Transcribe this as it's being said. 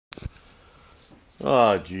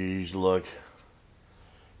Oh, geez, look.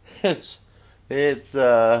 It's it's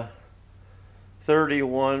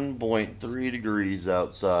 31.3 degrees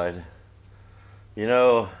outside. You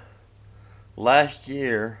know, last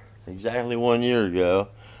year, exactly 1 year ago,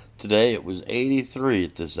 today it was 83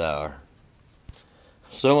 at this hour.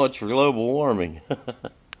 So much for global warming.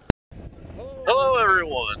 Hello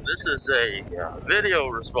everyone, this is a video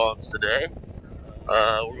response today.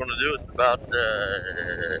 We're going to do it about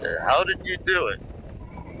how did you do it?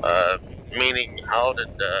 Meaning how did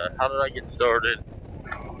I get started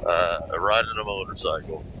riding a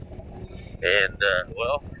motorcycle? And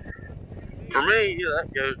well, for me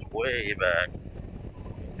that goes way back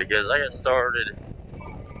because I got started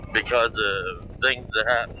because of things that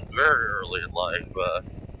happened very early in life.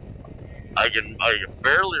 I can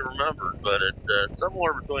barely remember, but it's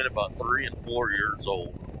somewhere between about 3 and 4 years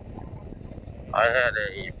old. I had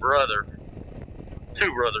a brother, two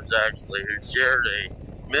brothers actually, who shared a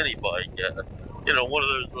mini bike. One of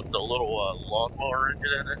those with the little lawnmower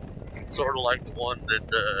engine in it, sort of like the one that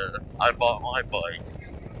I bought my bike.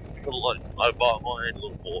 Like I bought my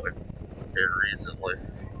little boy here recently,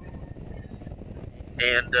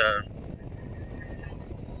 and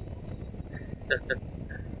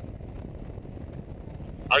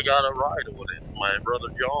I got a ride on it. My brother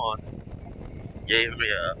John gave me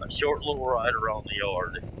a short little ride around the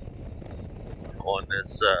yard on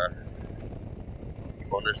this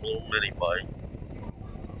little mini bike.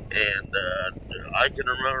 And I can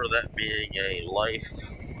remember that being a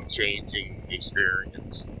life-changing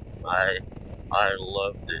experience. I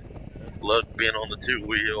loved it. Loved being on the two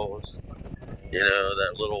wheels.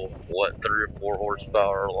 That little 3 or 4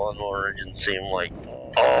 horsepower lawnmower engine seemed like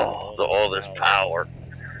all this power.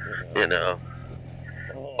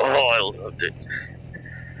 I loved it.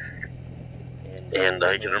 And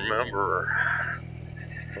I can remember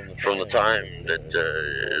from the time that,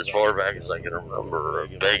 as far back as I can remember,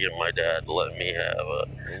 begging my dad to let me have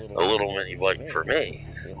a little mini bike for me.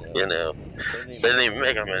 They didn't even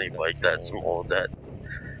make a mini bike that small. That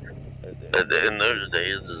in those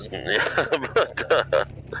days,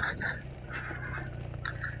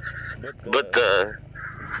 but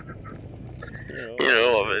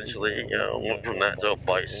eventually, went from that to a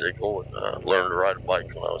bicycle and learned to ride a bike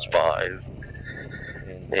when I was 5.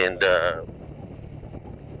 And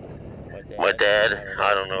my dad,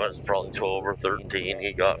 I don't know, I was probably 12 or 13.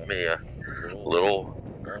 He got me a little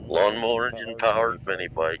lawnmower engine powered mini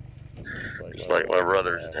bike, just like my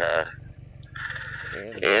brothers had.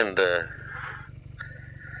 And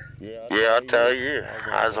yeah, I'll tell you,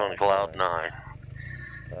 I was on cloud 9.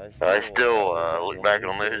 I still look back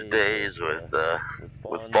on those days with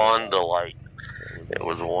fond delight. It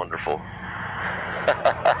was wonderful.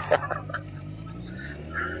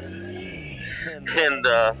 And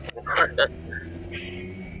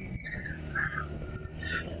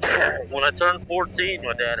when I turned 14,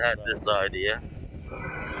 my dad had this idea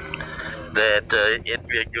that it'd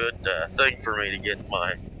be a good thing for me to get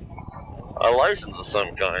a license of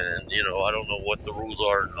some kind. And I don't know what the rules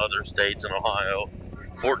are in other states. In Ohio,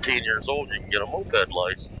 14 years old, you can get a moped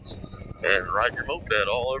license and ride your moped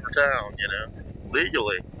all over town,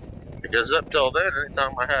 legally. Because up till then,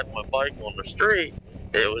 anytime I had my bike on the street,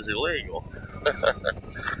 it was illegal.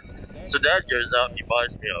 So Dad goes out and he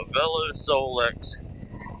buys me a Velo Solex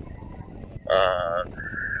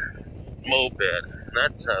moped. And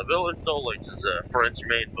that's Velo Solex is a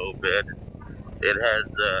French-made moped. It has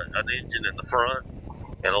an engine in the front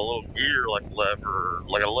and a little gear like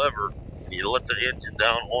a lever. You let the engine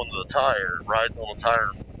down onto the tire, rides on the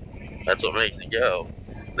tire. That's what makes it go.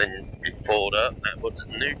 Then you pull it up, and that puts it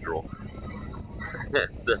in neutral.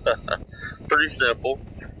 Pretty simple.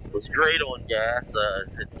 It was great on gas.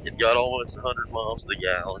 It got almost 100 miles to the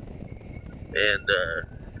gallon, and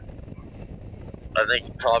I think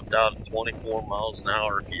it topped out at 24 miles an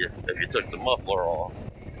hour if you took the muffler off.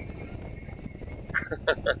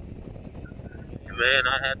 Man,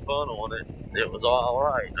 I had fun on it. It was all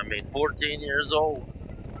right. I mean, 14 years old,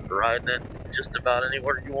 riding it just about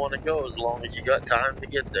anywhere you want to go, as long as you got time to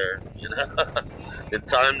get there, and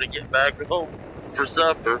time to get back home for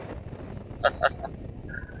supper.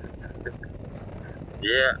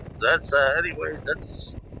 Yeah, that's anyway.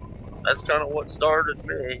 That's kind of what started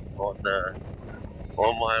me on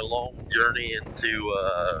my long journey into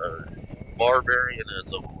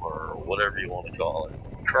barbarianism, or whatever you want to call it,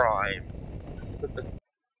 crime.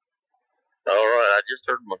 All right, I just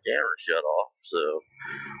heard my camera shut off, so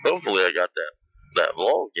hopefully I got that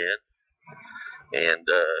vlog in. And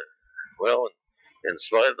well, in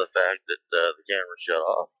spite of the fact that the camera shut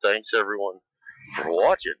off, thanks everyone for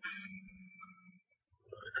watching.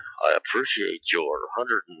 I appreciate your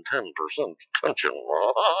 110% attention.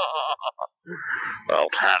 I'll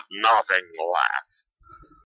have nothing less.